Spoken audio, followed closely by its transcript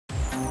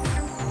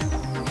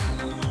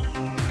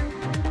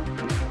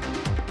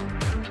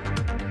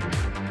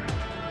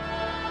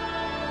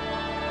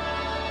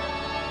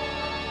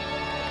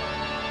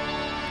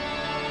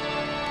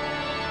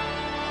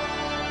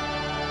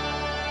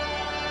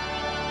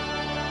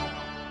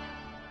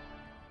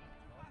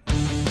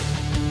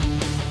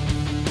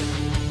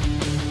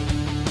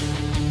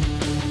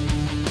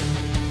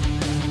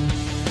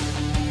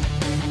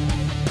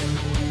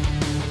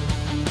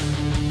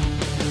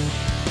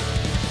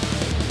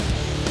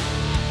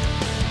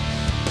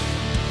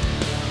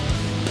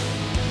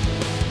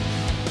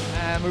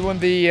We won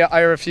the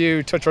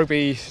IRFU Touch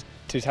Rugby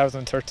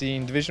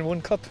 2013 Division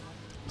 1 Cup.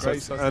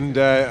 Great. And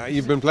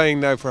you've been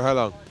playing now for how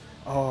long?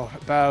 Oh,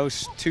 about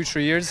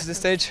 2-3 years at this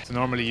stage. So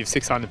normally you've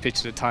 6 on the pitch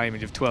at a time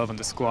and you've 12 on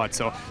the squad.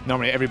 So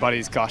normally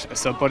everybody's got a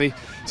sub buddy.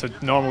 So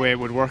the normal way it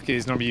would work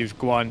is normally you'd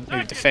go on,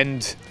 maybe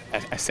defend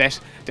a set,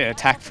 then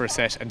attack for a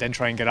set, and then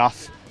try and get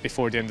off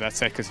before the end of that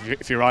set. Because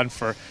if you're on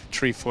for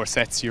 3-4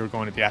 sets, you're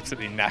going to be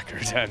absolutely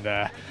knackered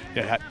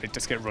and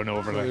just get run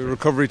over. So the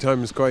recovery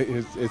time is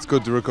it's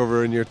good to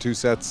recover in your 2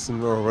 sets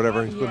or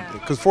whatever.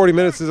 Because 40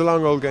 minutes is a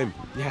long old game.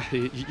 Yeah,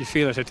 you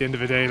feel it at the end of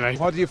the day. Like,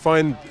 what do you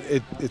find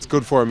it's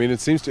good for? I mean,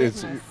 it seems to.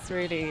 It's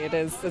really, it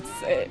is.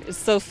 It's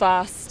so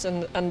fast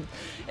and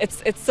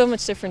it's so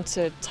much different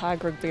to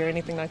tag rugby or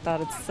anything like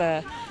that.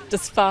 It's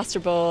just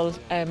faster ball,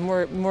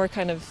 more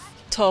kind of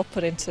thought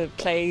put into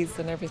plays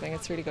and everything.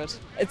 It's really good.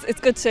 It's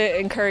good to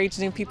encourage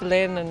new people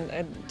in,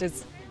 and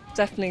there's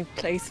definitely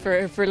place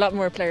for a lot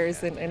more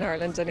players in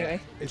Ireland anyway.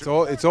 It's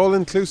all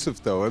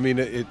inclusive though. I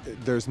mean,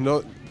 there's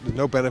no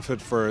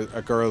benefit for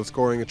a girl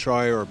scoring a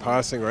try or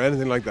passing or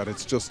anything like that.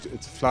 It's a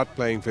flat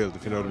playing field,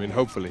 if you know what I mean.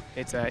 Hopefully,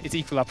 it's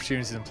equal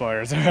opportunities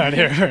employers around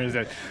here. Is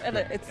it? And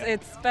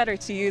it's better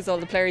to use all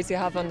the players you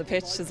have on the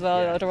pitch as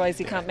well. Yeah. Otherwise,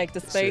 you can't make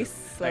the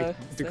space. So,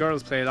 the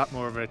girls play a lot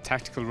more of a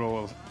tactical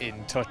role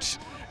in touch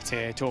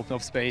to open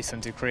up space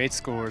and to create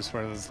scores.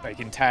 Whereas,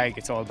 like in tag,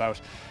 it's all about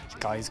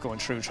guys going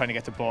through trying to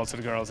get the ball to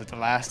the girls at the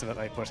last of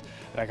it. But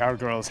our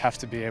girls have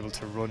to be able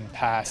to run,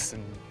 pass,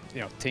 and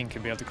think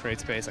and be able to create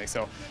space.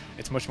 So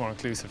it's much more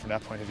inclusive from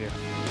that point of view.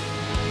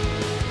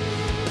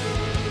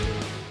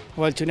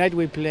 Well, tonight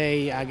we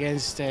play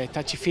against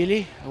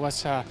Touchy-Feely. It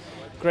was a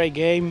great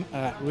game,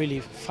 really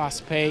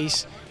fast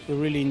pace. We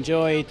really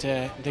enjoyed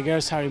it. The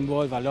girls are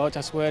involved a lot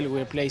as well.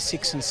 We play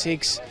 6 on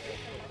 6.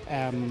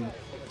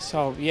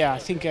 So yeah, I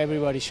think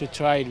everybody should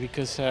try it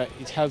because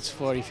it helps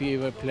for if you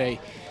ever play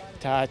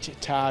touch,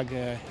 tag,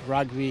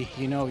 rugby,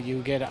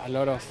 you get a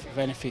lot of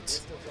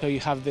benefits. So you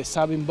have the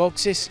subbing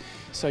boxes,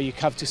 so you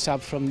have to sub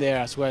from there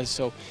as well.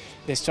 So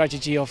the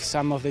strategy of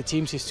some of the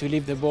teams is to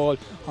leave the ball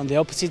on the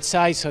opposite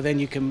side, so then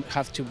you can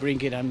have to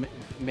bring it and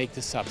make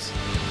the subs.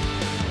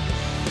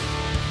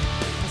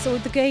 So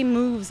the game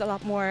moves a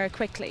lot more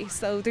quickly,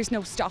 so there's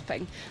no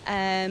stopping.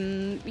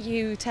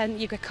 You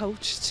get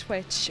coached,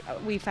 which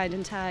we found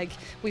in tag.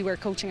 We were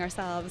coaching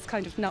ourselves,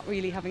 kind of not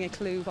really having a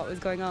clue what was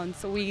going on.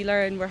 So we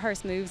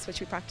rehearse moves,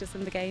 which we practice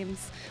in the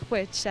games,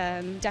 which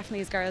definitely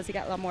as girls you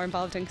get a lot more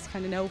involved in because you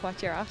kind of know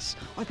what you're at.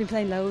 I've been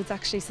playing loads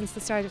actually since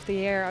the start of the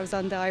year. I was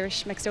on the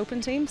Irish Mixed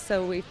Open team,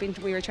 so we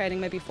were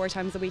training maybe 4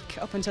 times a week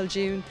up until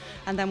June,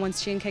 and then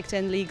once June kicked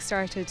in, league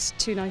started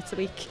 2 nights a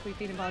week. We've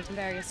been involved in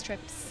various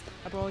trips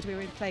abroad. We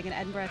were playing in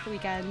Edinburgh at the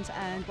weekend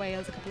and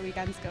Wales a couple of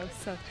weekends ago.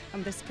 So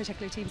this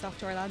particular team's off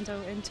to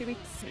Orlando in 2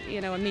 weeks.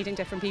 I'm meeting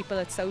different people.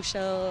 It's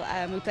social.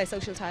 We play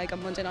social tag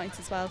on Monday nights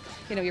as well.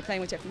 You're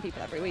playing with different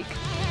people every week.